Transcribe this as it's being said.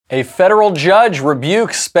A federal judge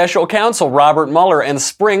rebukes special counsel Robert Mueller and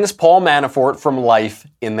springs Paul Manafort from life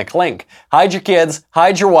in the clink. Hide your kids,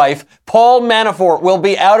 hide your wife. Paul Manafort will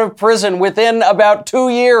be out of prison within about 2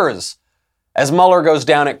 years. As Mueller goes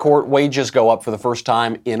down at court, wages go up for the first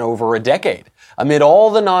time in over a decade. Amid all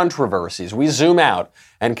the controversies, we zoom out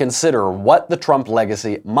and consider what the Trump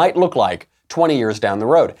legacy might look like 20 years down the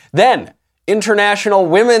road. Then, International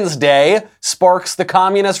Women's Day sparks the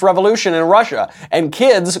communist revolution in Russia, and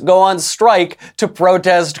kids go on strike to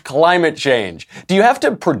protest climate change. Do you have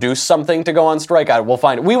to produce something to go on strike? We'll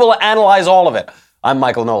find it. We will analyze all of it. I'm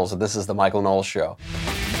Michael Knowles, and this is The Michael Knowles Show.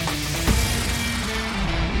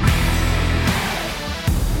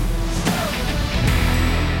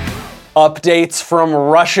 Updates from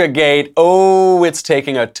Russiagate. Oh, it's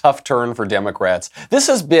taking a tough turn for Democrats. This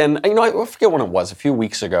has been, I forget when it was, a few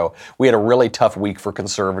weeks ago. We had a really tough week for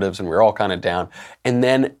conservatives and we were all kind of down. And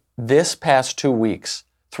then this past 2 weeks,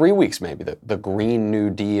 3 weeks maybe, the Green New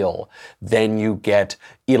Deal. Then you get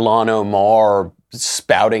Ilhan Omar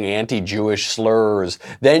spouting anti-Jewish slurs.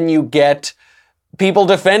 Then you get people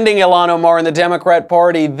defending Ilhan Omar in the Democrat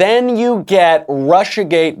Party. Then you get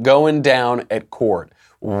Russiagate going down at court.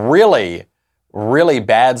 Really, really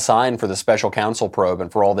bad sign for the special counsel probe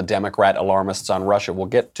and for all the Democrat alarmists on Russia. We'll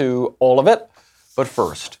get to all of it, but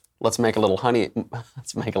first, let's make a little honey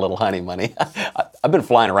money. I've been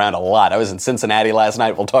flying around a lot. I was in Cincinnati last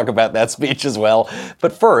night. We'll talk about that speech as well.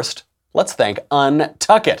 But first, let's thank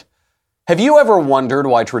Untuck It. Have you ever wondered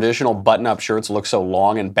why traditional button-up shirts look so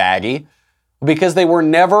long and baggy? Because they were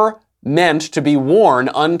never meant to be worn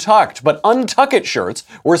untucked. But Untuck It shirts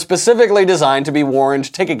were specifically designed to be worn.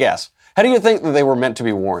 Take a guess. How do you think that they were meant to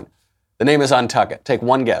be worn? The name is Untuck It. Take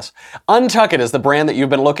one guess. Untuck It is the brand that you've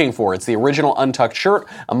been looking for. It's the original untucked shirt,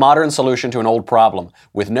 a modern solution to an old problem,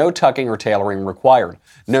 with no tucking or tailoring required.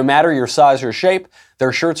 No matter your size or shape,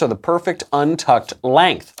 their shirts are the perfect untucked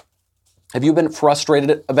length. Have you been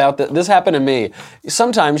frustrated about this? This happened to me.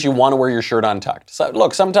 Sometimes you want to wear your shirt untucked. So,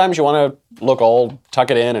 look, sometimes you want to look all,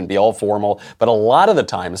 tuck it in and be all formal. But a lot of the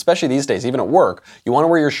time, especially these days, even at work, you want to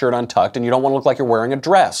wear your shirt untucked and you don't want to look like you're wearing a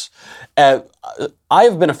dress.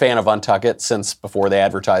 I've been a fan of Untuck It since before they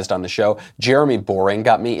advertised on the show. Jeremy Boring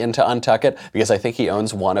got me into Untuck It because I think he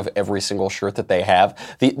owns one of every single shirt that they have.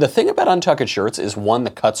 The thing about Untuck It shirts is, one,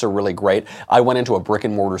 the cuts are really great. I went into a brick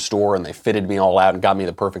and mortar store and they fitted me all out and got me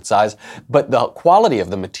the perfect size. But the quality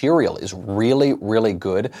of the material is really, really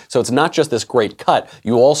good. So it's not just this great cut.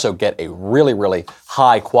 You also get a really, really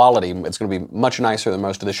high quality. It's going to be much nicer than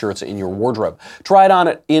most of the shirts in your wardrobe. Try it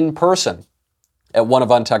on in person at one of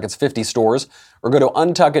Untuck It's 50 stores, or go to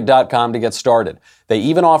untuckit.com to get started. They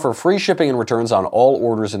even offer free shipping and returns on all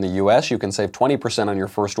orders in the U.S. You can save 20% on your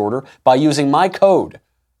first order by using my code,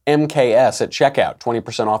 MKS, at checkout.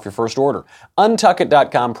 20% off your first order.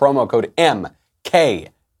 Untuckit.com, promo code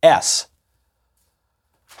MKS.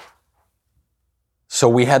 So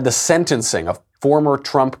we had the sentencing of former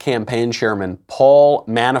Trump campaign chairman Paul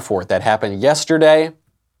Manafort. That happened yesterday.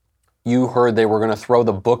 You heard they were going to throw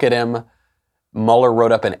the book at him. Mueller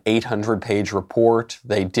wrote up an 800-page report.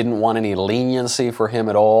 They didn't want any leniency for him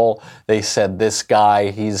at all. They said, this guy,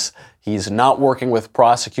 he's not working with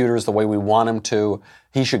prosecutors the way we want him to.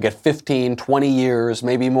 He should get 15, 20 years,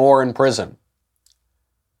 maybe more in prison.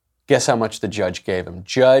 Guess how much the judge gave him?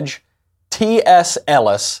 Judge T.S.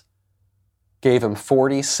 Ellis gave him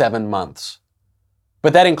 47 months.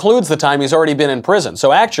 But that includes the time he's already been in prison.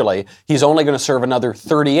 So actually, he's only going to serve another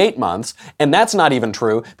 38 months. And that's not even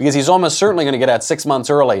true, because he's almost certainly going to get out 6 months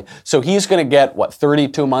early. So he's going to get,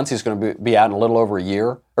 32 months? He's going to be out in a little over a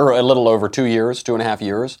year, or a little over 2 years, 2.5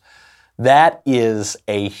 years. That is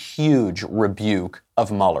a huge rebuke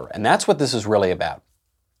of Mueller. And that's what this is really about.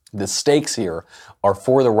 The stakes here are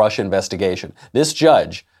for the Russia investigation. This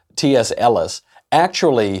judge, T.S. Ellis,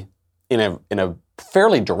 actually, in a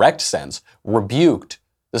fairly direct sense, rebuked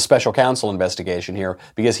the special counsel investigation here,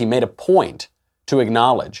 because he made a point to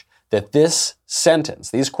acknowledge that this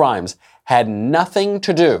sentence, these crimes, had nothing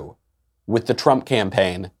to do with the Trump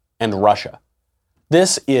campaign and Russia.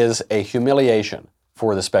 This is a humiliation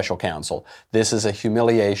for the special counsel. This is a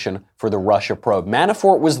humiliation for the Russia probe.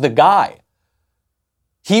 Manafort was the guy.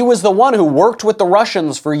 He was the one who worked with the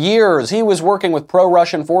Russians for years. He was working with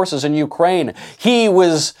pro-Russian forces in Ukraine.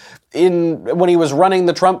 When he was running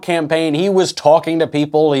the Trump campaign, he was talking to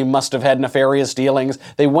people. He must have had nefarious dealings.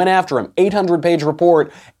 They went after him, 800-page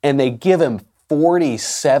report, and they give him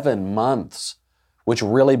 47 months, which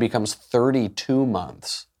really becomes 32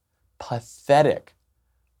 months. Pathetic.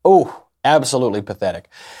 Oh, absolutely pathetic.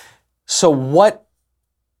 So what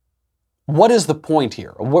What is the point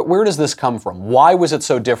here? Where does this come from? Why was it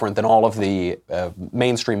so different than all of the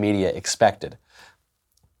mainstream media expected?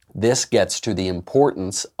 This gets to the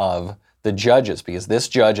importance of the judges, because this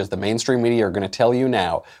judge, as the mainstream media are going to tell you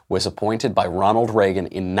now, was appointed by Ronald Reagan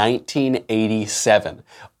in 1987.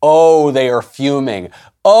 Oh, they are fuming.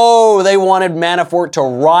 Oh, they wanted Manafort to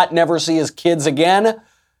rot, never see his kids again.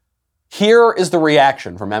 Here is the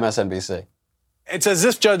reaction from MSNBC. It says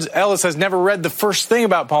this Judge Ellis has never read the first thing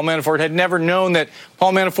about Paul Manafort, had never known that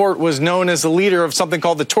Paul Manafort was known as the leader of something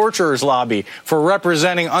called the Torturers Lobby for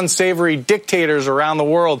representing unsavory dictators around the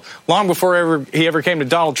world long before he ever came to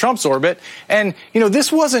Donald Trump's orbit. And,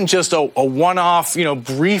 this wasn't just a one-off,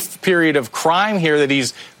 brief period of crime here that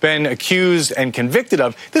he's been accused and convicted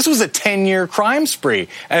of. This was a 10-year crime spree,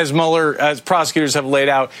 as prosecutors have laid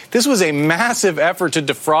out. This was a massive effort to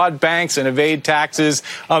defraud banks and evade taxes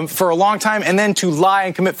for a long time, and then to lie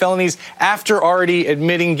and commit felonies after already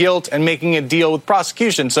admitting guilt and making a deal with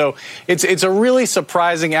prosecution. So it's a really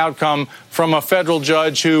surprising outcome from a federal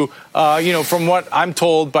judge who, from what I'm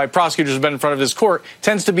told by prosecutors who've been in front of his court,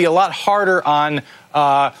 tends to be a lot harder on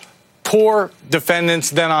poor defendants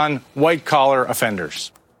than on white-collar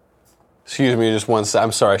offenders. Excuse me just one second.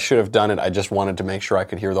 I'm sorry, I should have done it. I just wanted to make sure I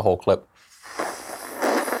could hear the whole clip.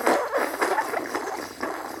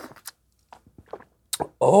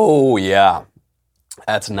 Oh, yeah.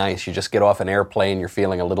 That's nice. You just get off an airplane, you're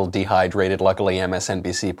feeling a little dehydrated. Luckily,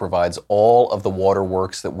 MSNBC provides all of the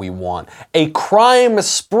waterworks that we want. A crime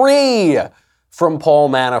spree from Paul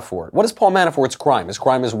Manafort. What is Paul Manafort's crime? His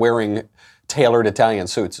crime is wearing tailored Italian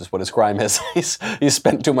suits, is what his crime is. He's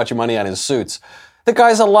spent too much money on his suits. The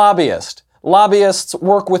guy's a lobbyist. Lobbyists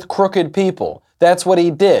work with crooked people. That's what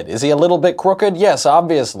he did. Is he a little bit crooked? Yes,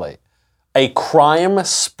 obviously. A crime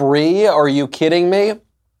spree? Are you kidding me?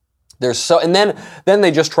 And then they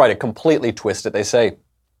just try to completely twist it. They say,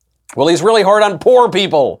 well, he's really hard on poor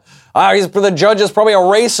people. The judge is probably a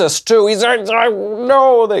racist too.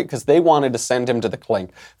 Because they wanted to send him to the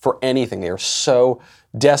clink for anything. They are so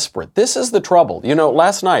desperate. This is the trouble.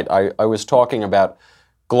 Last night I was talking about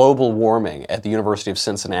global warming at the University of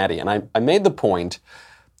Cincinnati, and I made the point,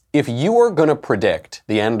 if you are going to predict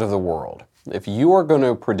the end of the world, if you are going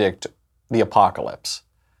to predict the apocalypse,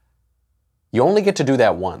 you only get to do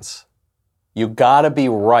that once. You gotta be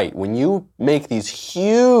right. When you make these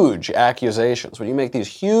huge accusations, when you make these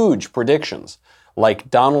huge predictions, like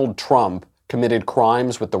Donald Trump committed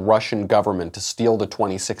crimes with the Russian government to steal the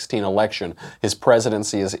 2016 election, his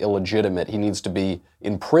presidency is illegitimate, he needs to be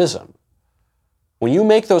in prison. When you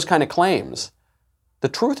make those kind of claims, the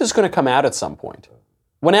truth is going to come out at some point.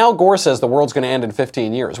 When Al Gore says the world's going to end in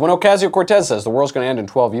 15 years, when Ocasio-Cortez says the world's going to end in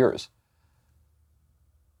 12 years,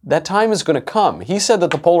 that time is going to come. He said that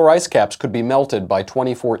the polar ice caps could be melted by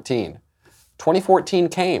 2014. 2014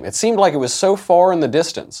 came. It seemed like it was so far in the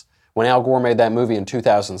distance when Al Gore made that movie in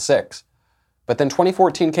 2006. But then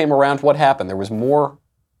 2014 came around. What happened? There was more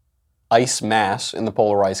ice mass in the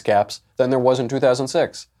polar ice caps than there was in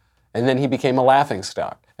 2006. And then he became a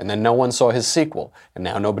laughingstock. And then no one saw his sequel. And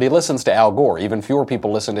now nobody listens to Al Gore. Even fewer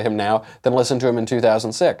people listen to him now than listened to him in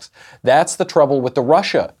 2006. That's the trouble with the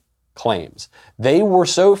Russia claims. They were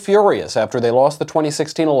so furious after they lost the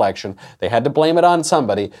 2016 election, they had to blame it on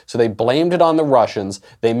somebody, so they blamed it on the Russians.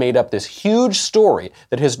 They made up this huge story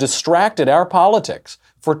that has distracted our politics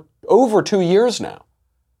for over 2 years now.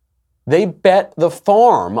 They bet the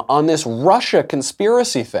farm on this Russia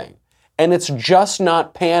conspiracy thing, and it's just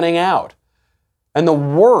not panning out. And the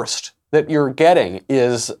worst that you're getting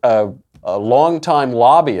is a longtime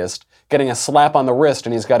lobbyist getting a slap on the wrist,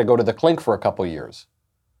 and he's got to go to the clink for a couple years.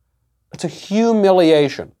 It's a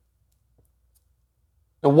humiliation.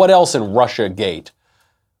 And what else in Russiagate?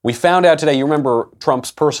 We found out today, you remember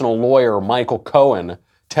Trump's personal lawyer, Michael Cohen,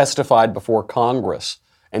 testified before Congress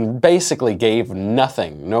and basically gave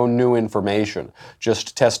nothing, no new information,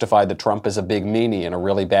 just testified that Trump is a big meanie and a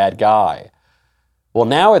really bad guy. Well,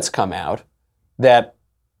 now it's come out that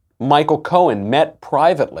Michael Cohen met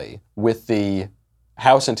privately with the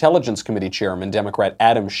House Intelligence Committee chairman, Democrat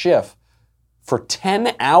Adam Schiff, for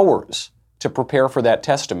 10 hours to prepare for that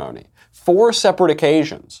testimony. 4 separate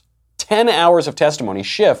occasions. 10 hours of testimony.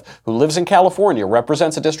 Schiff, who lives in California,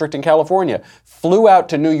 represents a district in California, flew out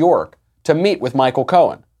to New York to meet with Michael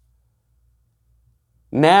Cohen.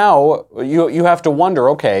 Now, you have to wonder,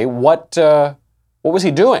 okay, what was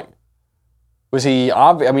he doing? Was he,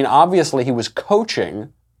 obviously he was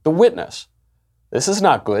coaching the witness. This is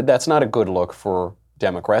not good. That's not a good look for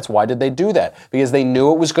Democrats. Why did they do that? Because they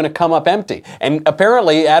knew it was going to come up empty. And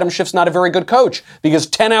apparently Adam Schiff's not a very good coach, because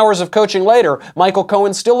 10 hours of coaching later, Michael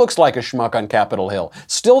Cohen still looks like a schmuck on Capitol Hill.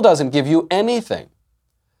 Still doesn't give you anything.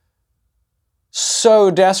 So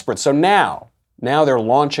desperate. So now they're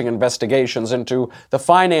launching investigations into the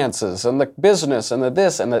finances and the business and the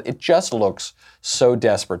this and the, it just looks so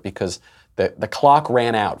desperate because the clock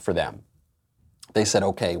ran out for them. They said,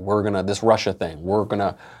 okay, this Russia thing, we're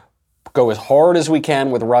gonna go as hard as we can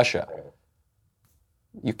with Russia.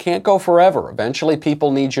 You can't go forever. Eventually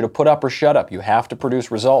people need you to put up or shut up. You have to produce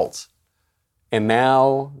results. And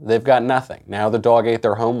now they've got nothing. Now the dog ate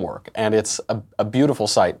their homework. And it's a beautiful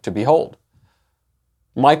sight to behold.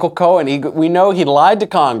 Michael Cohen, we know he lied to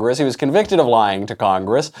Congress. He was convicted of lying to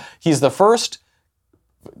Congress. He's the first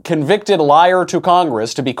convicted liar to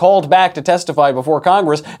Congress to be called back to testify before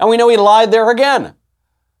Congress. And we know he lied there again.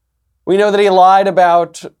 We know that he lied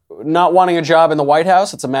about not wanting a job in the White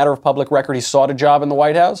House. It's a matter of public record. He sought a job in the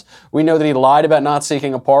White House. We know that he lied about not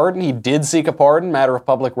seeking a pardon. He did seek a pardon, matter of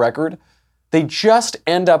public record. They just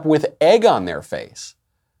end up with egg on their face,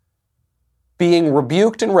 being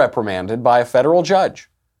rebuked and reprimanded by a federal judge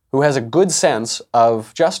who has a good sense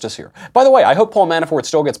of justice here. By the way, I hope Paul Manafort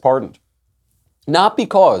still gets pardoned. Not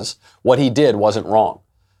because what he did wasn't wrong.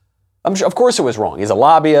 Of course it was wrong. He's a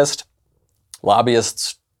lobbyist.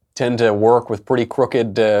 Lobbyists tend to work with pretty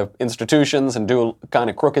crooked institutions and do kind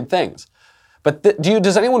of crooked things. But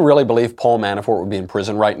does anyone really believe Paul Manafort would be in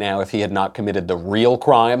prison right now if he had not committed the real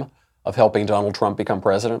crime of helping Donald Trump become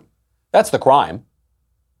president? That's the crime.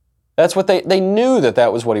 That's what they knew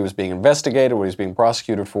that was what he was being investigated, what he was being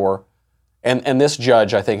prosecuted for. And this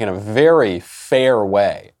judge, I think, in a very fair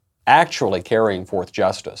way, actually carrying forth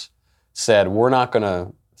justice, said, we're not going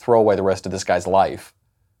to throw away the rest of this guy's life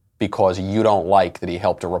because you don't like that he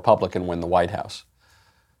helped a Republican win the White House.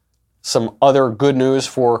 Some other good news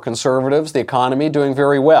for conservatives, the economy doing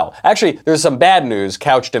very well. Actually, there's some bad news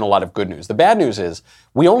couched in a lot of good news. The bad news is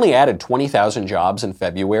we only added 20,000 jobs in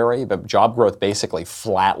February, but job growth basically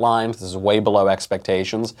flatlined. This is way below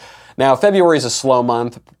expectations. Now, February is a slow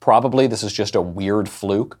month. Probably this is just a weird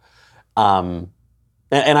fluke. And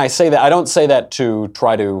I say that, I don't say that to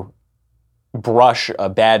try to brush a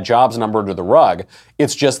bad jobs number under the rug.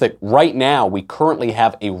 It's just that right now we currently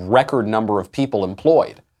have a record number of people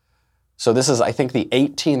employed. So this is, I think, the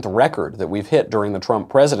 18th record that we've hit during the Trump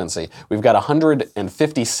presidency. We've got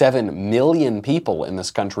 157 million people in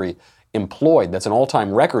this country employed. That's an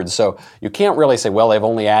all-time record. So you can't really say, well, they've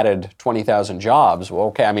only added 20,000 jobs. Well,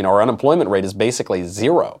 okay, I mean, our unemployment rate is basically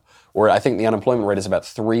zero. Or I think the unemployment rate is about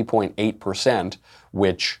 3.8%,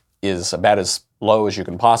 which is about as low as you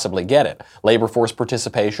can possibly get it. Labor force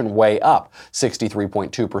participation way up,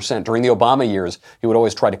 63.2%. During the Obama years, he would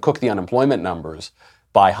always try to cook the unemployment numbers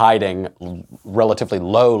by hiding relatively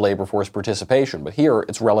low labor force participation. But here,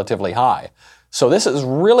 it's relatively high. So this is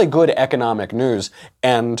really good economic news,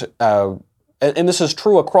 and this is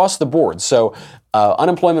true across the board. So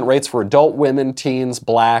unemployment rates for adult women, teens,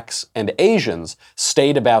 blacks, and Asians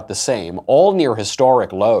stayed about the same, all near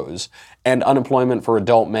historic lows, and unemployment for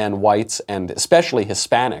adult men, whites, and especially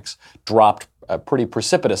Hispanics dropped pretty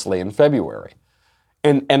precipitously in February.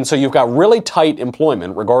 And so you've got really tight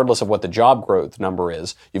employment, regardless of what the job growth number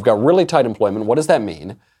is. You've got really tight employment. What does that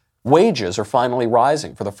mean? Wages are finally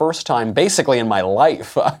rising for the first time, basically in my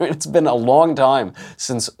life. I mean, it's been a long time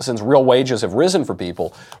since real wages have risen for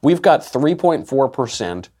people. We've got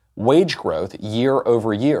 3.4% wage growth year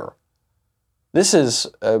over year. This is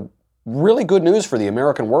really good news for the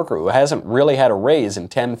American worker who hasn't really had a raise in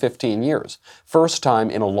 10, 15 years. First time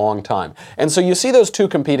in a long time. And so you see those two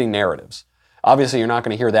competing narratives. Obviously, you're not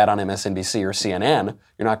going to hear that on MSNBC or CNN.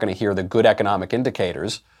 You're not going to hear the good economic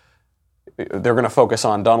indicators. They're going to focus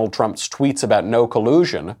on Donald Trump's tweets about no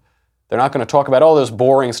collusion. They're not going to talk about all those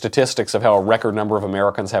boring statistics of how a record number of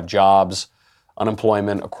Americans have jobs,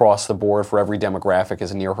 unemployment across the board for every demographic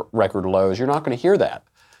is near record lows. You're not going to hear that.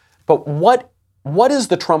 But what is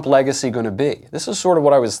the Trump legacy going to be? This is sort of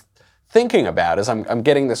what I was thinking about as I'm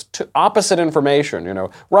getting this opposite information. You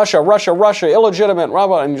know, Russia, illegitimate, blah,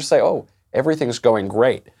 blah, and you say, oh, everything's going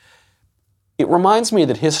great. It reminds me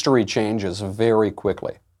that history changes very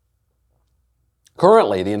quickly.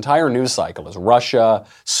 Currently, the entire news cycle is Russia,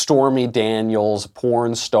 Stormy Daniels,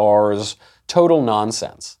 porn stars, total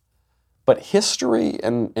nonsense. But history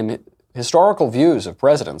and historical views of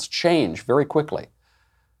presidents change very quickly.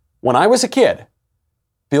 When I was a kid,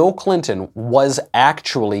 Bill Clinton was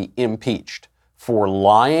actually impeached for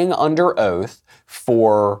lying under oath,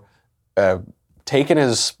 for taking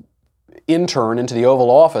his intern into the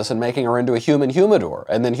Oval Office and making her into a human humidor,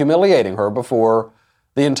 and then humiliating her before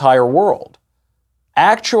the entire world.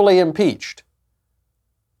 Actually impeached.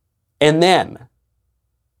 And then,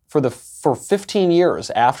 for 15 years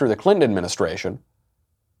after the Clinton administration,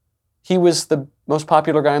 he was the most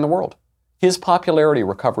popular guy in the world. His popularity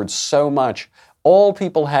recovered so much. All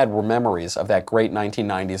people had were memories of that great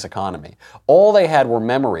 1990s economy. All they had were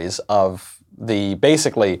memories of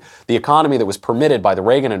basically the economy that was permitted by the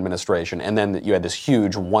Reagan administration, and then you had this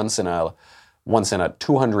huge once in a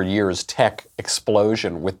 200 years tech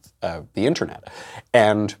explosion with the internet.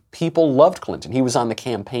 And people loved Clinton. He was on the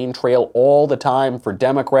campaign trail all the time for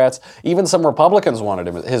Democrats. Even some Republicans wanted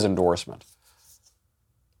his endorsement.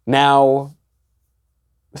 Now,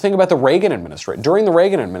 think about the Reagan administration. During the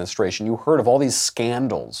Reagan administration, you heard of all these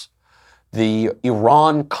scandals. The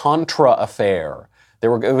Iran-Contra affair. It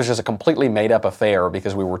was just a completely made-up affair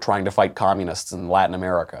because we were trying to fight communists in Latin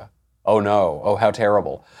America. Oh no, oh how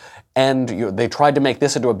terrible. And they tried to make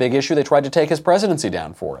this into a big issue. They tried to take his presidency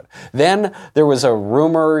down for it. Then there was a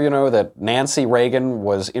rumor, that Nancy Reagan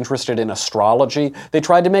was interested in astrology. They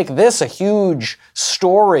tried to make this a huge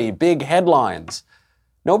story, big headlines.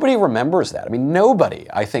 Nobody remembers that. I mean, nobody,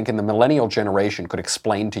 I think, in the millennial generation could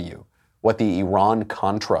explain to you what the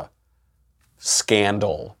Iran-Contra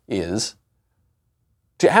scandal is.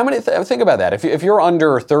 Think about that. If you're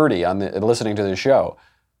under 30 listening to this show,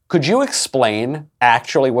 could you explain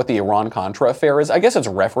actually what the Iran-Contra affair is? I guess it's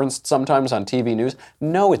referenced sometimes on TV news.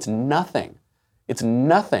 No, it's nothing. It's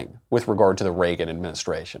nothing with regard to the Reagan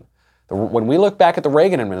administration. When we look back at the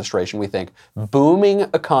Reagan administration, we think booming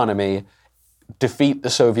economy, defeat the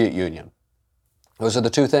Soviet Union. Those are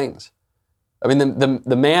the two things. I mean,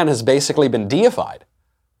 the man has basically been deified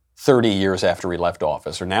 30 years after he left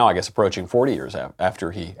office, or now I guess approaching 40 years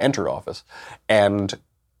after he entered office. And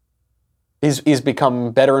he's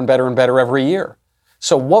become better and better and better every year.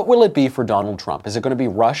 So what will it be for Donald Trump? Is it going to be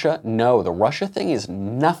Russia? No, the Russia thing is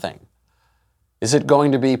nothing. Is it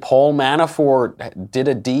going to be Paul Manafort did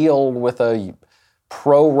a deal with a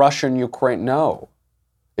pro-Russian Ukraine? No.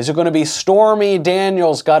 Is it going to be Stormy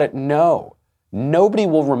Daniels got it? No. Nobody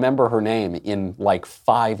will remember her name in like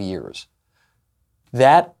 5 years.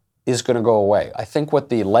 That is going to go away. I think what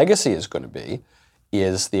the legacy is going to be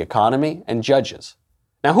is the economy and judges.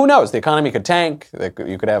 Now, who knows? The economy could tank.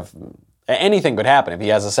 You could have anything could happen. If he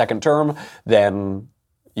has a second term, then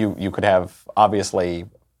you could have, obviously,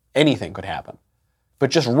 anything could happen.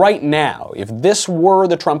 But just right now, if this were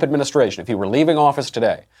the Trump administration, if he were leaving office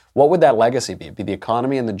today, what would that legacy be? It'd be the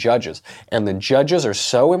economy and the judges. And the judges are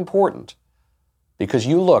so important because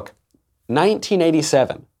you look,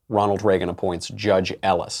 1987, Ronald Reagan appoints Judge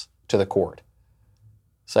Ellis to the court.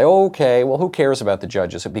 Say, okay, well, who cares about the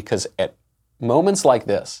judges? Because at moments like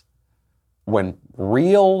this, when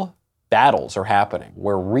real battles are happening,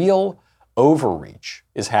 where real overreach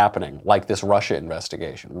is happening, like this Russia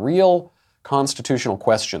investigation, real constitutional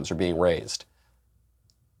questions are being raised,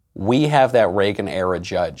 we have that Reagan-era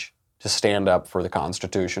judge to stand up for the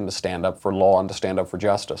Constitution, to stand up for law, and to stand up for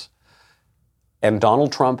justice. And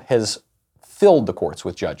Donald Trump has filled the courts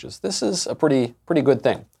with judges. This is a pretty good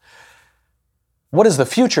thing. What does the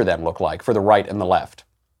future then look like for the right and the left?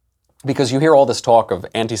 Because you hear all this talk of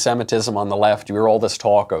anti-Semitism on the left, you hear all this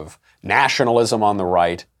talk of nationalism on the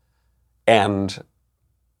right, and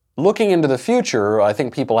looking into the future, I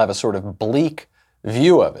think people have a sort of bleak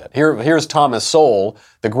view of it. Here's Thomas Sowell,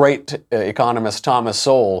 the great economist Thomas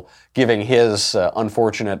Sowell, giving his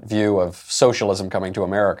unfortunate view of socialism coming to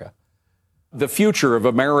America. The future of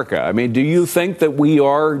America. I mean, do you think that we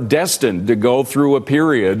are destined to go through a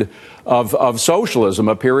period of socialism,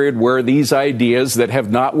 a period where these ideas that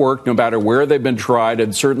have not worked, no matter where they've been tried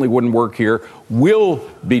and certainly wouldn't work here, will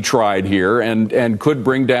be tried here and could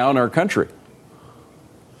bring down our country?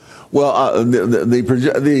 Well,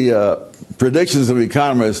 the predictions of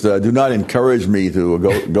economists do not encourage me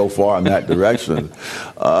to go far in that direction.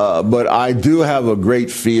 But I do have a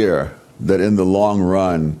great fear that in the long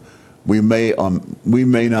run, we may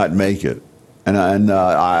not make it, and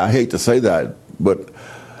I hate to say that, but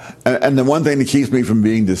and the one thing that keeps me from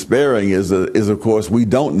being despairing is of course we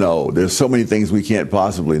don't know. There's so many things we can't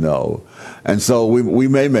possibly know, and so we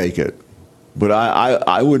may make it, but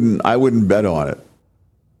I wouldn't bet on it.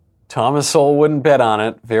 Thomas Sowell wouldn't bet on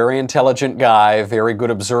it. Very intelligent guy, very good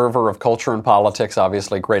observer of culture and politics.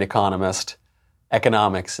 Obviously, great economist.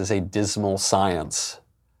 Economics is a dismal science.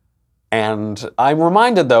 And I'm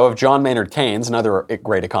reminded, though, of John Maynard Keynes, another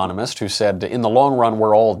great economist, who said, in the long run,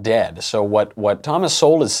 we're all dead. So what Thomas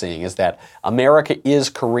Sowell is seeing is that America is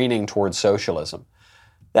careening towards socialism.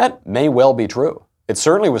 That may well be true. It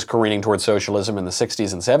certainly was careening towards socialism in the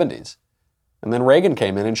 60s and 70s. And then Reagan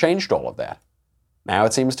came in and changed all of that. Now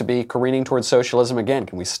it seems to be careening towards socialism again.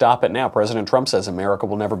 Can we stop it now? President Trump says America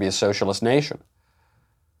will never be a socialist nation.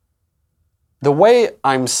 The way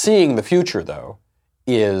I'm seeing the future, though,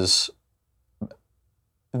 is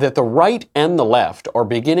that the right and the left are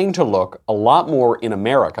beginning to look a lot more in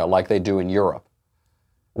America like they do in Europe.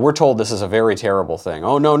 We're told this is a very terrible thing.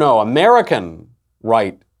 Oh, no, American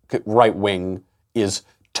right wing is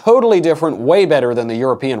totally different, way better than the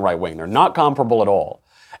European right wing. They're not comparable at all.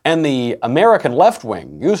 And the American left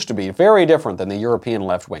wing used to be very different than the European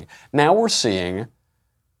left wing. Now we're seeing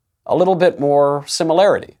a little bit more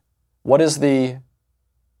similarity. What is the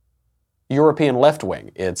European left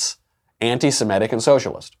wing? It's anti-Semitic and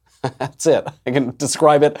socialist. That's it. I can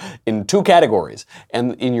describe it in two categories.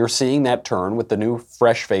 And you're seeing that turn with the new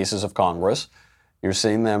fresh faces of Congress. You're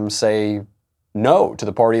seeing them say no to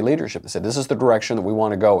the party leadership. They said, this is the direction that we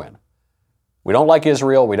want to go in. We don't like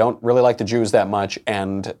Israel. We don't really like the Jews that much.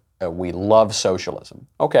 And we love socialism.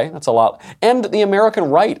 Okay, that's a lot. And the American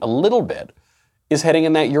right, a little bit, is heading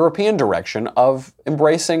in that European direction of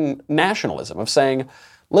embracing nationalism, of saying,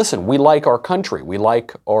 listen, we like our country. We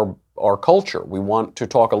like our culture. We want to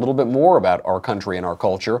talk a little bit more about our country and our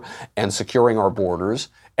culture and securing our borders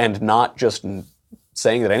and not just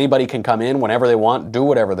saying that anybody can come in whenever they want, do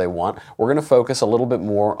whatever they want. We're going to focus a little bit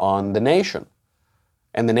more on the nation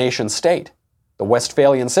and the nation state, the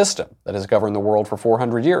Westphalian system that has governed the world for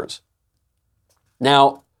 400 years.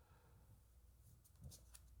 Now,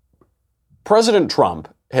 President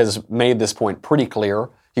Trump has made this point pretty clear.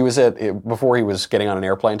 He was before he was getting on an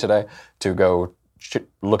airplane today to go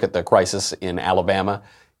look at the crisis in Alabama,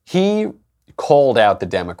 he called out the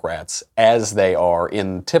Democrats as they are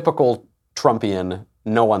in typical Trumpian,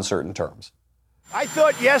 no uncertain terms. I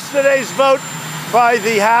thought yesterday's vote by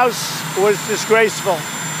the House was disgraceful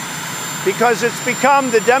because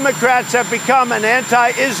the Democrats have become an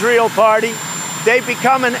anti-Israel party. They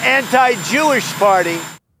become an anti-Jewish party.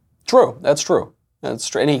 True, that's true. That's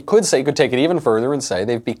true. And he could take it even further and say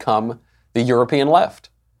they've become the European left.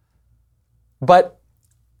 But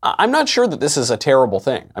I'm not sure that this is a terrible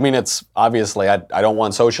thing. I mean, it's obviously, I don't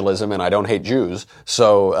want socialism and I don't hate Jews,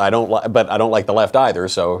 so but I don't like the left either,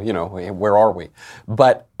 so, where are we?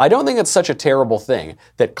 But I don't think it's such a terrible thing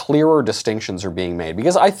that clearer distinctions are being made.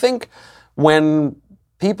 Because I think when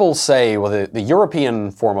people say, well, the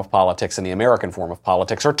European form of politics and the American form of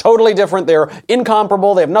politics are totally different, they're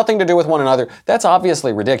incomparable, they have nothing to do with one another, that's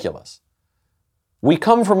obviously ridiculous. We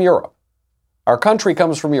come from Europe. Our country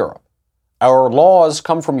comes from Europe. Our laws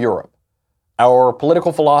come from Europe. Our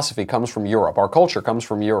political philosophy comes from Europe. Our culture comes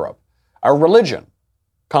from Europe. Our religion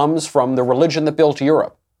comes from the religion that built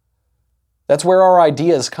Europe. That's where our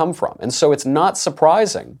ideas come from. And so it's not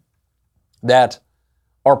surprising that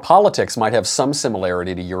our politics might have some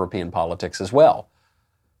similarity to European politics as well.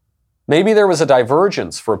 Maybe there was a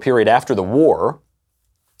divergence for a period after the war,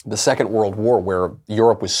 the Second World War, where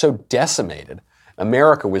Europe was so decimated,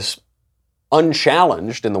 America was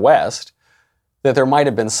unchallenged in the West, that there might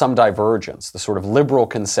have been some divergence, the sort of liberal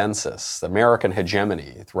consensus, the American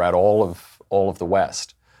hegemony throughout all of the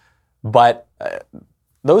West. But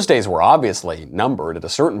those days were obviously numbered. At a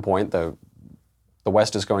certain point, the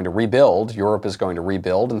West is going to rebuild, Europe is going to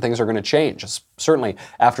rebuild, and things are going to change. Certainly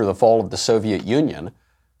after the fall of the Soviet Union,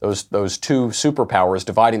 those two superpowers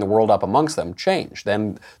dividing the world up amongst them changed.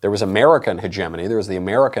 Then there was American hegemony, there was the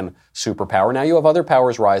American superpower. Now you have other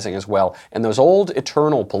powers rising as well, and those old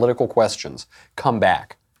eternal political questions come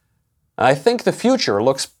back. And I think the future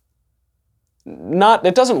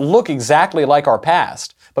it doesn't look exactly like our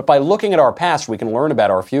past, but by looking at our past, we can learn about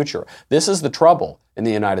our future. This is the trouble in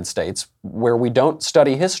the United States, where we don't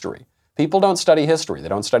study history. People don't study history. They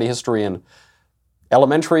don't study history in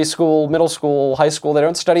elementary school, middle school, high school. They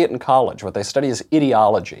don't study it in college. What they study is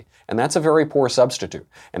ideology, and that's a very poor substitute.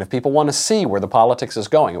 And if people want to see where the politics is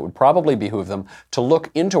going, it would probably behoove them to look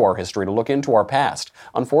into our history, to look into our past.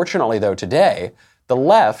 Unfortunately, though, today, the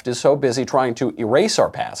left is so busy trying to erase our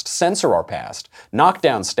past, censor our past, knock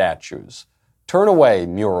down statues, turn away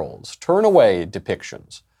murals, turn away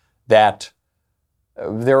depictions, that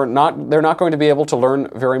they're not going to be able to learn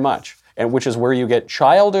very much, and which is where you get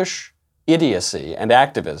childish idiocy and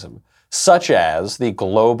activism, such as the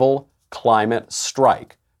global climate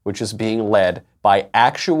strike, which is being led by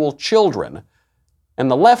actual children. And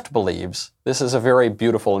the left believes this is a very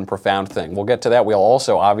beautiful and profound thing. We'll get to that. We'll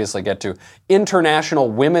also obviously get to International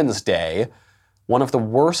Women's Day, one of the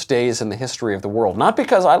worst days in the history of the world. Not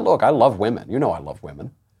because I love women. You know I love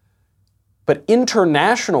women. But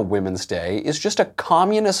International Women's Day is just a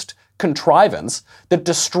communist contrivance that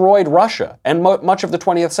destroyed Russia and much of the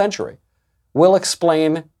 20th century. We'll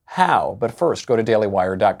explain how, but first, go to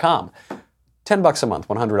dailywire.com. $10 a month,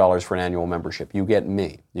 $100 for an annual membership. You get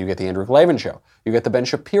me. You get the Andrew Klavan Show. You get the Ben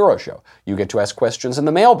Shapiro Show. You get to ask questions in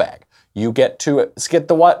the mailbag. You get to get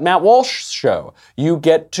the Matt Walsh show. You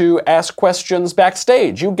get to ask questions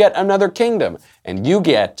backstage. You get another kingdom. And you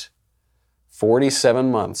get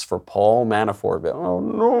 47 months for Paul Manafort. Oh,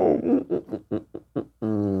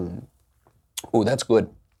 no. Ooh, that's good.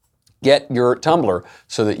 Get your tumbler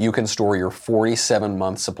so that you can store your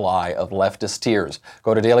 47-month supply of leftist tears.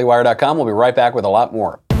 Go to dailywire.com. We'll be right back with a lot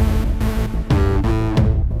more.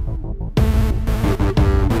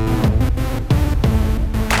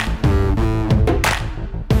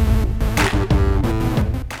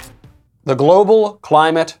 The global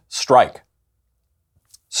climate strike.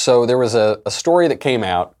 So there was a story that came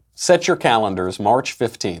out. Set your calendars, March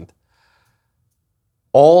 15th.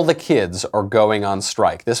 All the kids are going on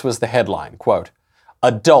strike. This was the headline, quote,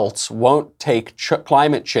 adults won't take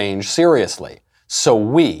climate change seriously, so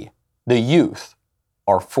we, the youth,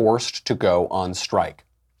 are forced to go on strike.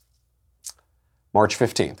 March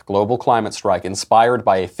 15th, global climate strike inspired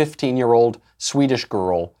by a 15-year-old Swedish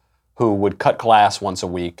girl who would cut class once a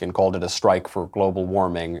week and called it a strike for global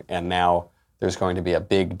warming, and now there's going to be a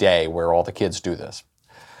big day where all the kids do this.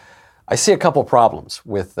 I see a couple problems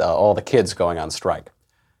with all the kids going on strike.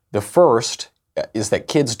 The first is that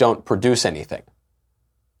kids don't produce anything.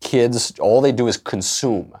 Kids, all they do is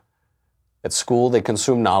consume. At school, they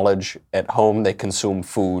consume knowledge. At home, they consume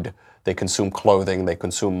food. They consume clothing. They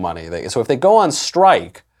consume money. So if they go on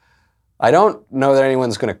strike, I don't know that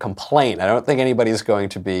anyone's going to complain. I don't think anybody's going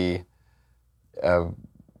to be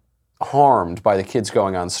harmed by the kids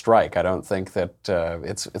going on strike. I don't think that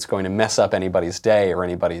it's going to mess up anybody's day or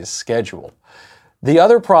anybody's schedule. The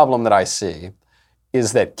other problem that I see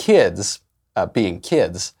is that kids, being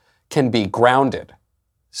kids, can be grounded.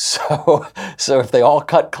 So if they all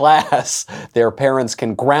cut class, their parents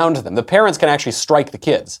can ground them. The parents can actually strike the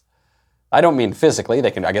kids. I don't mean physically.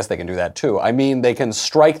 I guess they can do that too. I mean they can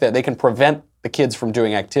strike that. They can prevent the kids from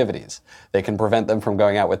doing activities. They can prevent them from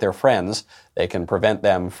going out with their friends. They can prevent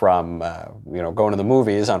them from going to the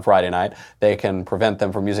movies on Friday night. They can prevent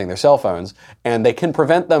them from using their cell phones. And they can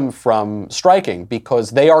prevent them from striking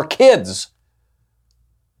because they are kids.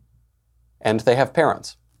 And they have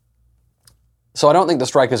parents. So I don't think the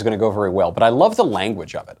strike is going to go very well, but I love the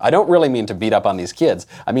language of it. I don't really mean to beat up on these kids.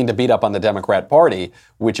 I mean to beat up on the Democrat Party,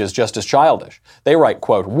 which is just as childish. They write,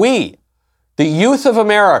 quote, we, the youth of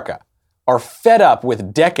America, are fed up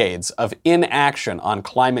with decades of inaction on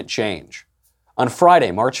climate change. On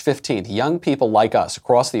Friday, March 15th, young people like us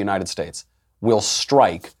across the United States will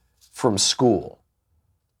strike from school.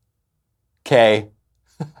 Okay,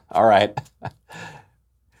 all right.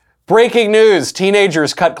 Breaking news,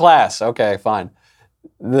 teenagers cut class. Okay, fine.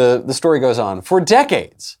 The story goes on. For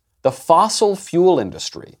decades, the fossil fuel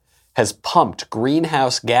industry has pumped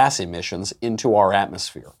greenhouse gas emissions into our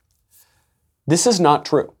atmosphere. This is not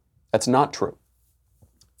true. That's not true.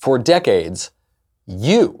 For decades,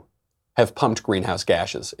 you have pumped greenhouse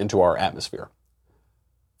gases into our atmosphere.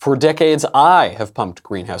 For decades, I have pumped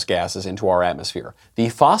greenhouse gases into our atmosphere. The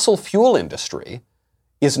fossil fuel industry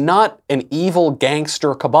is not an evil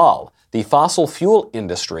gangster cabal. The fossil fuel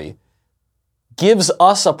industry gives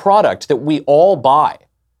us a product that we all buy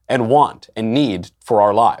and want and need for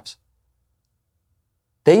our lives.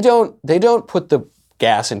 They don't put the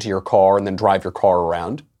gas into your car and then drive your car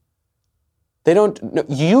around. They don't. No,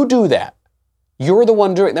 you do that. You're the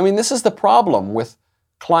one doing. I mean, this is the problem with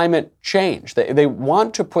climate change. They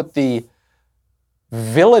want to put the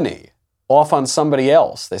villainy off on somebody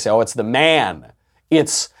else. They say, oh, it's the man.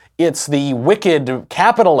 It's the wicked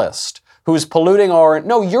capitalist who's polluting our...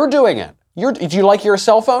 No, you're doing it. Do you like your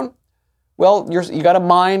cell phone? Well, you got to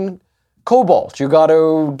mine cobalt. You got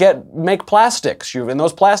to make plastics. And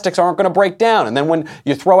those plastics aren't going to break down. And then when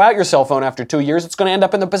you throw out your cell phone after 2 years, it's going to end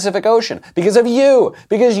up in the Pacific Ocean because of you,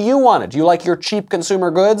 because you want it. Do you like your cheap consumer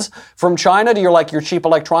goods from China? Do you like your cheap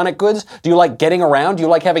electronic goods? Do you like getting around? Do you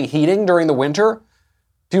like having heating during the winter?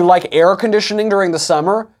 Do you like air conditioning during the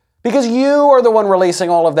summer? Because you are the one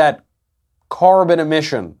releasing all of that carbon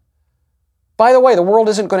emission. By the way, the world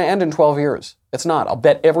isn't going to end in 12 years. It's not. I'll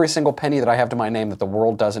bet every single penny that I have to my name that the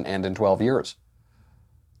world doesn't end in 12 years.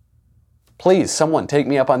 Please, someone take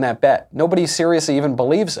me up on that bet. Nobody seriously even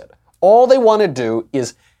believes it. All they want to do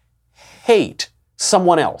is hate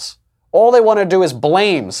someone else. All they want to do is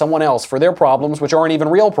blame someone else for their problems, which aren't even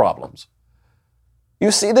real problems.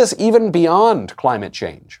 You see this even beyond climate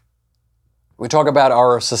change. We talk about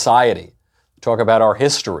our society. We talk about our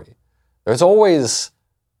history. There's always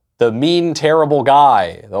the mean, terrible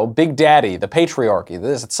guy, the big daddy, the patriarchy,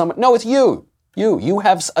 this, it's someone. No, it's you. You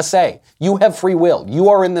have a say. You have free will. You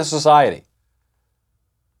are in this society.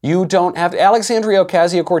 You don't have... Alexandria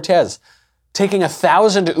Ocasio-Cortez, taking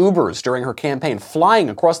 1,000 Ubers during her campaign, flying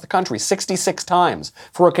across the country 66 times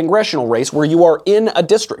for a congressional race where you are in a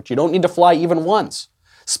district. You don't need to fly even once.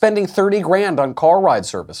 Spending 30 grand on car ride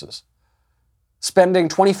services. Spending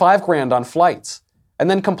 25 grand on flights. And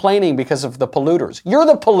then complaining because of the polluters. You're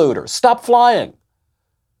the polluter. Stop flying.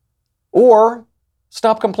 Or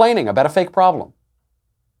stop complaining about a fake problem.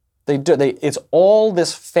 It's all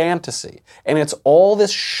this fantasy, and it's all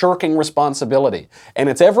this shirking responsibility, and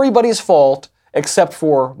it's everybody's fault except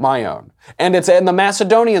for my own. And the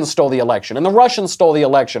Macedonians stole the election, and the Russians stole the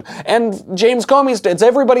election, and James Comey's. It's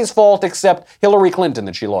everybody's fault except Hillary Clinton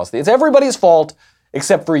that she lost. It's everybody's fault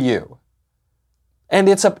except for you. And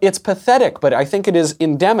it's pathetic, but I think it is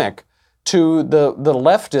endemic to the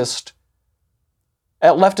leftist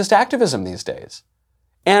activism these days.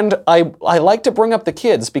 And I like to bring up the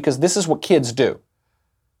kids because this is what kids do.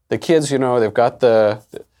 The kids, they've got they're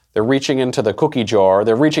reaching into the cookie jar.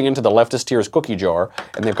 They're reaching into the leftist tears cookie jar,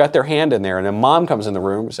 and they've got their hand in there, and then mom comes in the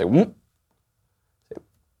room and say,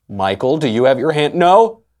 Michael, do you have your hand?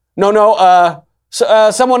 No,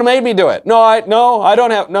 someone made me do it. No, I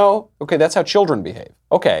don't have, no. Okay, that's how children behave.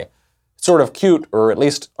 Okay, it's sort of cute, or at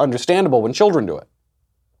least understandable when children do it.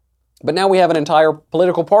 But now we have an entire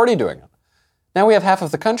political party doing it. Now we have half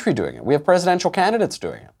of the country doing it. We have presidential candidates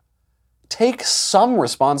doing it. Take some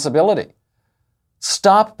responsibility.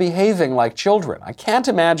 Stop behaving like children. I can't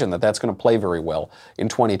imagine that that's going to play very well in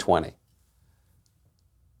 2020.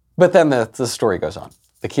 But then the story goes on.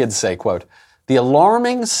 The kids say, quote, "The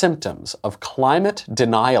alarming symptoms of climate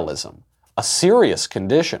denialism, a serious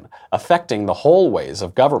condition affecting the hallways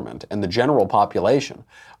of government and the general population,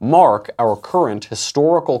 mark our current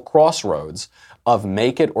historical crossroads of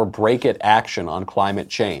make it or break it action on climate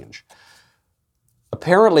change."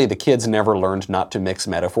 Apparently, the kids never learned not to mix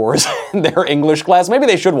metaphors in their English class. Maybe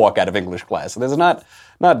they should walk out of English class. There's not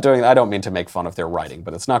doing. I don't mean to make fun of their writing,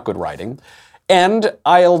 but it's not good writing. And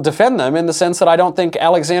I'll defend them in the sense that I don't think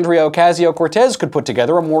Alexandria Ocasio-Cortez could put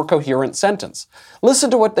together a more coherent sentence. Listen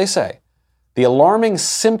to what they say. The alarming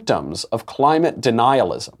symptoms of climate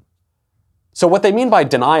denialism. So what they mean by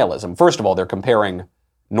denialism, first of all, they're comparing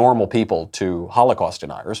normal people to Holocaust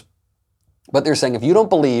deniers. But they're saying if you don't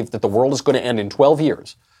believe that the world is going to end in 12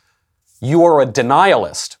 years, you are a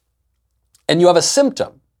denialist. And you have a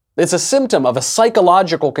symptom. It's a symptom of a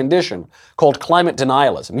psychological condition called climate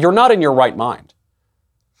denialism. You're not in your right mind.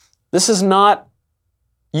 This is not,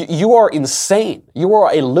 you are insane. You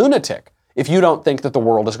are a lunatic if you don't think that the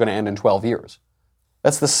world is going to end in 12 years.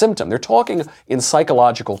 That's the symptom. They're talking in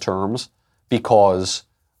psychological terms because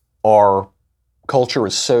our culture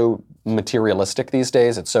is so materialistic these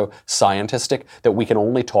days, it's so scientistic that we can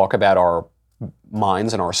only talk about our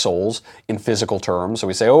minds and our souls in physical terms. So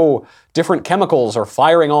we say, different chemicals are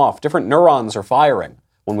firing off, different neurons are firing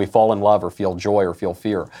when we fall in love or feel joy or feel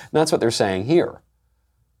fear. And that's what they're saying here.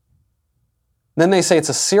 Then they say it's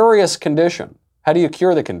a serious condition. How do you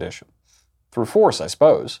cure the condition? Through force, I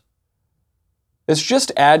suppose. It's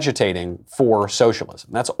just agitating for socialism.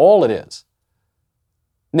 That's all it is.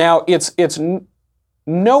 Now, it's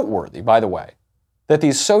noteworthy, by the way, that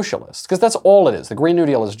these socialists, because that's all it is, the Green New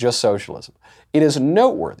Deal is just socialism. It is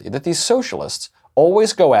noteworthy that these socialists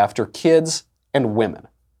always go after kids and women.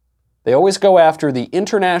 They always go after the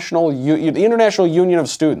International Union of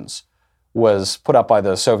Students was put up by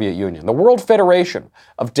the Soviet Union. The World Federation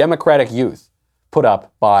of Democratic Youth put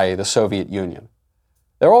up by the Soviet Union.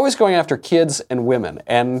 They're always going after kids and women.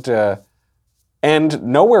 And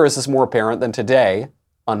nowhere is this more apparent than today,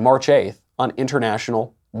 on March 8th, on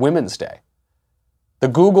International Women's Day. The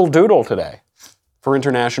Google Doodle today for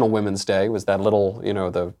International Women's Day was that little,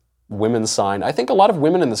 the women's sign. I think a lot of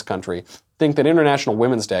women in this country think that International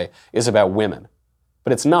Women's Day is about women,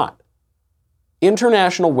 but it's not.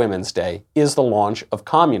 International Women's Day is the launch of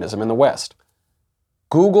communism in the West.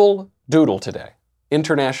 Google Doodle today,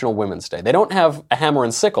 International Women's Day. They don't have a hammer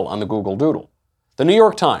and sickle on the Google Doodle. The New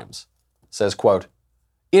York Times says, quote,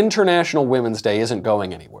 International Women's Day isn't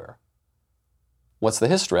going anywhere. What's the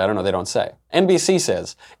history? I don't know. They don't say. NBC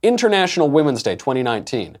says, International Women's Day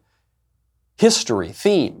 2019. History,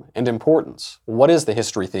 theme, and importance. What is the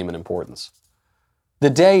history, theme, and importance?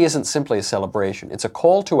 The day isn't simply a celebration. It's a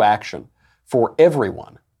call to action for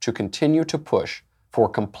everyone to continue to push for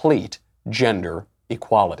complete gender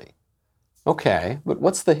equality. Okay, but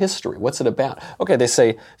what's the history? What's it about? Okay, they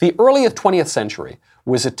say the early 20th century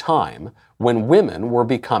was a time when women were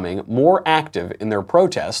becoming more active in their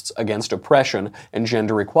protests against oppression and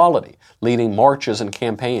gender equality, leading marches and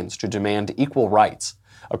campaigns to demand equal rights.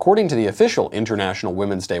 According to the official International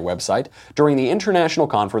Women's Day website, during the International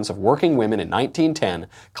Conference of Working Women in 1910,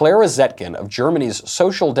 Clara Zetkin of Germany's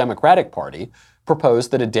Social Democratic Party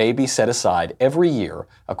proposed that a day be set aside every year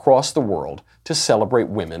across the world to celebrate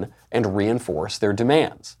women and reinforce their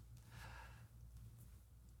demands.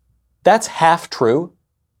 That's half true,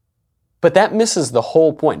 but that misses the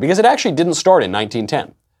whole point, because it actually didn't start in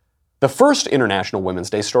 1910. The first International Women's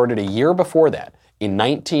Day started a year before that, in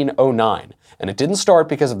 1909, and it didn't start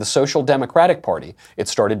because of the Social Democratic Party. It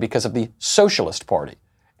started because of the Socialist Party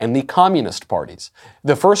and the Communist parties.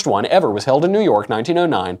 The first one ever was held in New York,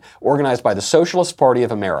 1909, organized by the Socialist Party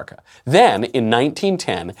of America. Then, in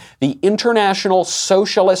 1910, the International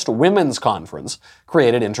Socialist Women's Conference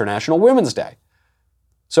created International Women's Day.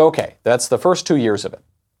 So, okay, that's the first 2 years of it.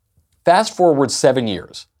 Fast forward 7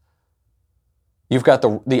 years. You've got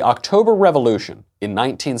the October Revolution in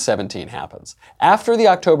 1917 happens. After the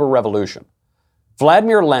October Revolution,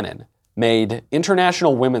 Vladimir Lenin made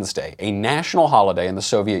International Women's Day a national holiday in the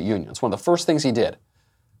Soviet Union. It's one of the first things he did.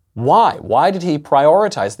 Why? Why did he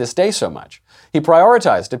prioritize this day so much? He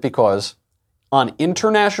prioritized it because on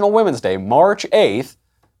International Women's Day, March 8th,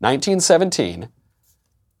 1917,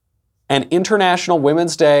 an International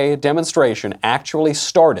Women's Day demonstration actually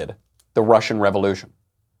started the Russian Revolution.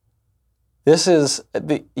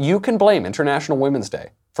 You can blame International Women's Day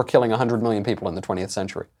for killing 100 million people in the 20th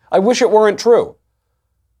century. I wish it weren't true.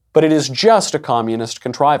 But it is just a communist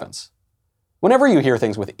contrivance. Whenever you hear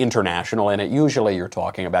things with international in it, usually you're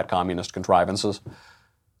talking about communist contrivances.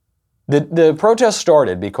 The protest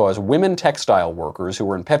started because women textile workers who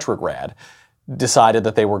were in Petrograd decided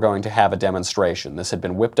that they were going to have a demonstration. This had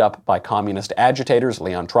been whipped up by communist agitators.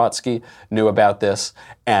 Leon Trotsky knew about this,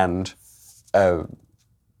 and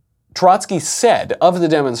Trotsky said of the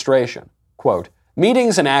demonstration, quote,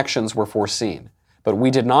 "Meetings and actions were foreseen, but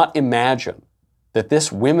we did not imagine that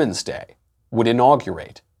this Women's Day would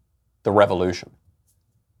inaugurate the revolution."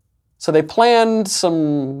 So they planned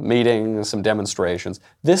some meetings, some demonstrations.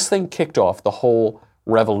 This thing kicked off the whole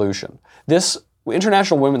revolution. This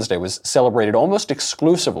International Women's Day was celebrated almost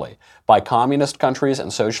exclusively by communist countries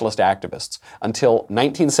and socialist activists until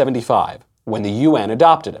 1975, when the UN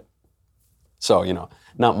adopted it. So,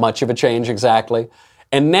 not much of a change exactly.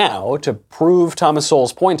 And now, to prove Thomas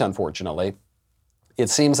Sowell's point, unfortunately, it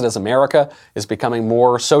seems that as America is becoming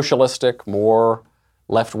more socialistic, more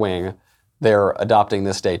left-wing, they're adopting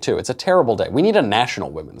this day too. It's a terrible day. We need a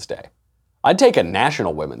National Women's Day. I'd take a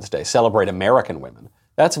National Women's Day, celebrate American women.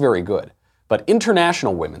 That's very good. But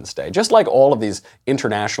International Women's Day, just like all of these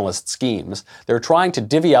internationalist schemes, they're trying to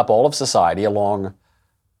divvy up all of society along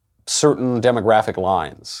certain demographic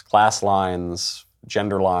lines, class lines,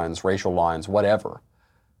 gender lines, racial lines, whatever.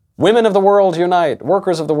 Women of the world unite,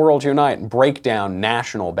 workers of the world unite, and break down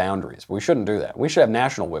national boundaries. We shouldn't do that. We should have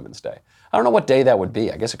National Women's Day. I don't know what day that would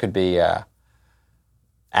be. I guess it could be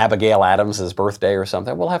Abigail Adams' birthday or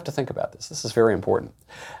something. We'll have to think about this. This is very important.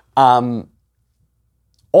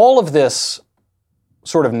 All of this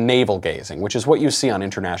sort of navel-gazing, which is what you see on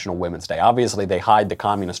International Women's Day. Obviously, they hide the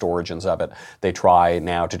communist origins of it. They try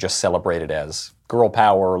now to just celebrate it as girl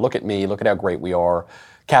power. Look at me. Look at how great we are.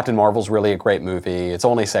 Captain Marvel's really a great movie. It's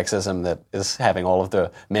only sexism that is having all of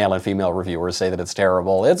the male and female reviewers say that it's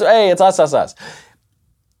terrible. It's us.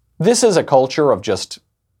 This is a culture of just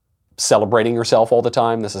celebrating yourself all the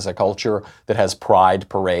time. This is a culture that has pride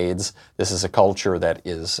parades. This is a culture that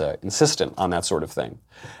is insistent on that sort of thing.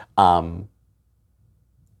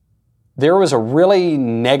 There was a really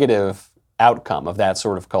negative outcome of that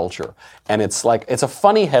sort of culture. And it's a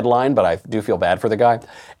funny headline, but I do feel bad for the guy.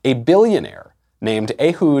 A billionaire named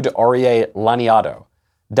Ehud Aryeh Laniado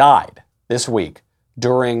died this week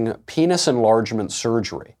during penis enlargement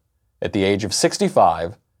surgery at the age of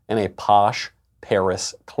 65 in a posh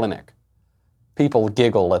Paris clinic. People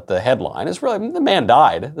giggle at the headline. It's really, the man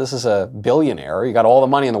died. This is a billionaire. You got all the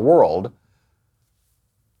money in the world.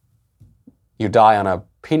 You die on a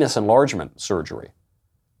penis enlargement surgery.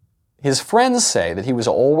 His friends say that he was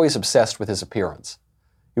always obsessed with his appearance.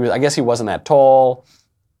 I guess he wasn't that tall.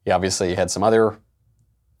 He obviously had some other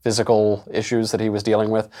physical issues that he was dealing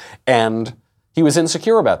with, and he was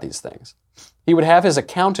insecure about these things. He would have his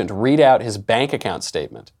accountant read out his bank account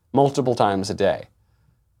statement multiple times a day.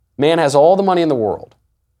 Man has all the money in the world,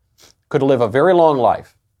 could live a very long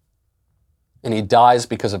life, and he dies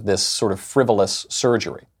because of this sort of frivolous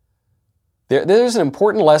surgery. There's an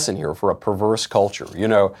important lesson here for a perverse culture.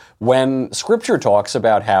 When Scripture talks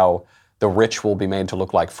about how the rich will be made to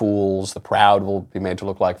look like fools, the proud will be made to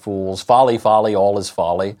look like fools, folly, folly, all is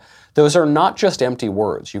folly, those are not just empty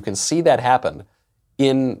words. You can see that happen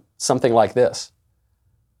in something like this.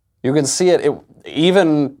 You can see it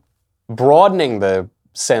even broadening the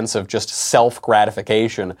sense of just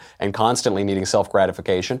self-gratification and constantly needing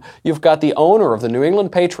self-gratification. You've got the owner of the New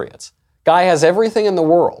England Patriots. Guy has everything in the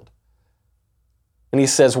world. And he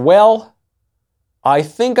says, well, I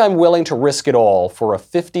think I'm willing to risk it all for a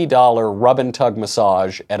 $50 rub and tug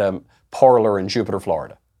massage at a parlor in Jupiter,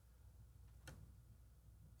 Florida.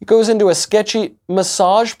 He goes into a sketchy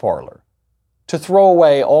massage parlor to throw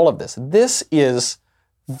away all of this. This is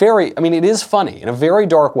it is funny. In a very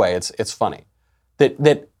dark way, it's funny.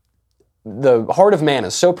 That the heart of man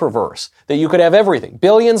is so perverse that you could have everything,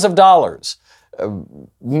 billions of dollars,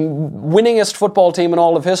 winningest football team in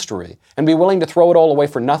all of history, and be willing to throw it all away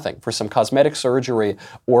for nothing, for some cosmetic surgery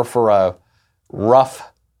or for a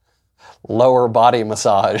rough lower body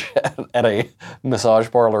massage at a massage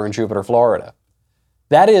parlor in Jupiter, Florida.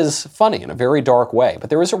 That is funny in a very dark way, but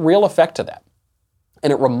there is a real effect to that.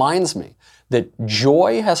 And it reminds me that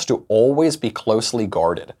joy has to always be closely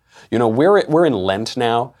guarded. You know, we're in Lent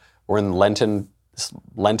now. We're in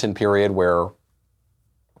Lenten period where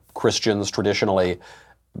Christians traditionally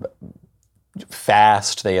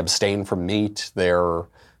fast, they abstain from meat, they're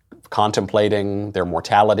contemplating their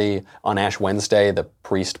mortality. On Ash Wednesday, the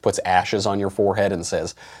priest puts ashes on your forehead and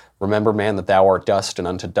says, remember, man, that thou art dust, and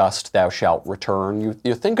unto dust thou shalt return.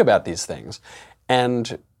 You think about these things,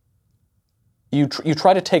 and you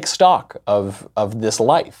try to take stock of this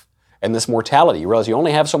life and this mortality. You realize you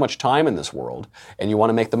only have so much time in this world, and you want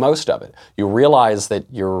to make the most of it. You realize that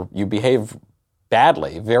you behave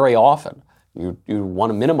badly very often. You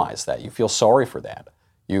want to minimize that. You feel sorry for that.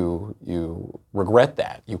 You regret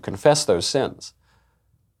that. You confess those sins.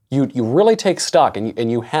 You really take stock,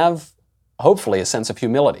 and you have hopefully a sense of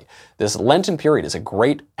humility. This Lenten period is a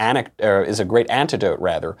great antidote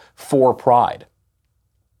for pride.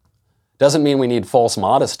 Doesn't mean we need false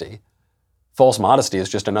modesty. False modesty is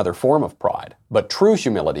just another form of pride. But true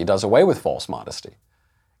humility does away with false modesty.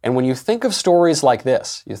 And when you think of stories like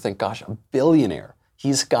this, you think, gosh, a billionaire,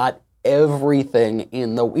 he's got everything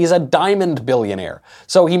he's a diamond billionaire.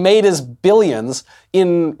 So he made his billions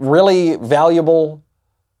in really valuable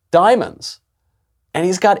diamonds. And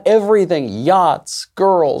he's got everything, yachts,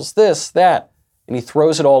 girls, this, that. And he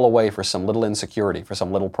throws it all away for some little insecurity, for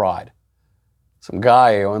some little pride. Some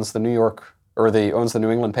guy who owns the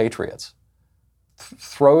New England Patriots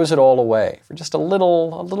throws it all away for just a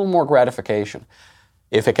little more gratification.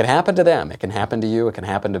 If it can happen to them, it can happen to you, it can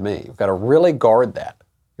happen to me. You've got to really guard that.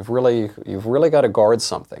 You've really got to guard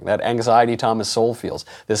something. That anxiety Thomas Sowell feels.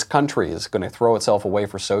 This country is going to throw itself away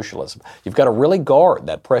for socialism. You've got to really guard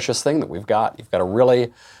that precious thing that we've got. You've got to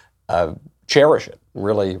really cherish it,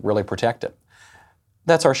 really protect it.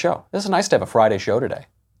 That's our show. This is nice to have a Friday show today.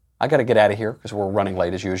 I got to get out of here because we're running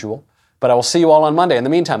late as usual. But I will see you all on Monday. In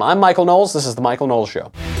the meantime, I'm Michael Knowles. This is The Michael Knowles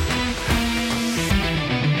Show.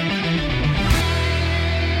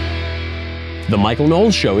 The Michael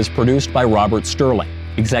Knowles Show is produced by Robert Sterling.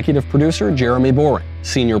 Executive producer, Jeremy Boring.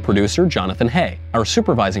 Senior producer, Jonathan Hay. Our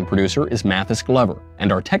supervising producer is Mathis Glover.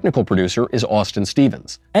 And our technical producer is Austin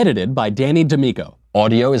Stevens. Edited by Danny D'Amico.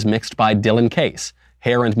 Audio is mixed by Dylan Case.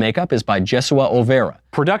 Hair and makeup is by Jesua Olvera.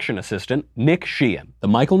 Production assistant, Nick Sheehan. The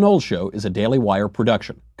Michael Knowles Show is a Daily Wire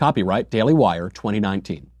production. Copyright Daily Wire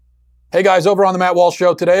 2019. Hey guys, over on the Matt Walsh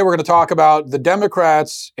Show today, we're going to talk about the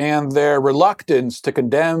Democrats and their reluctance to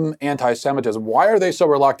condemn anti-Semitism. Why are they so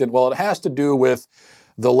reluctant? Well, it has to do with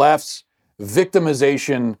the left's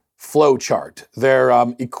victimization flowchart, their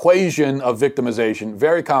equation of victimization.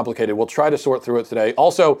 Very complicated. We'll try to sort through it today.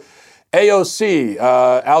 Also, AOC,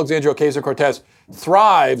 Alexandria Ocasio-Cortez,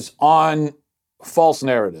 thrives on false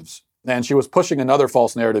narratives. And she was pushing another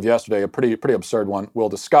false narrative yesterday, a pretty absurd one. We'll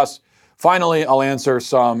discuss. Finally, I'll answer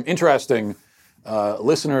some interesting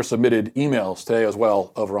listener-submitted emails today as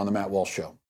well over on the Matt Walsh Show.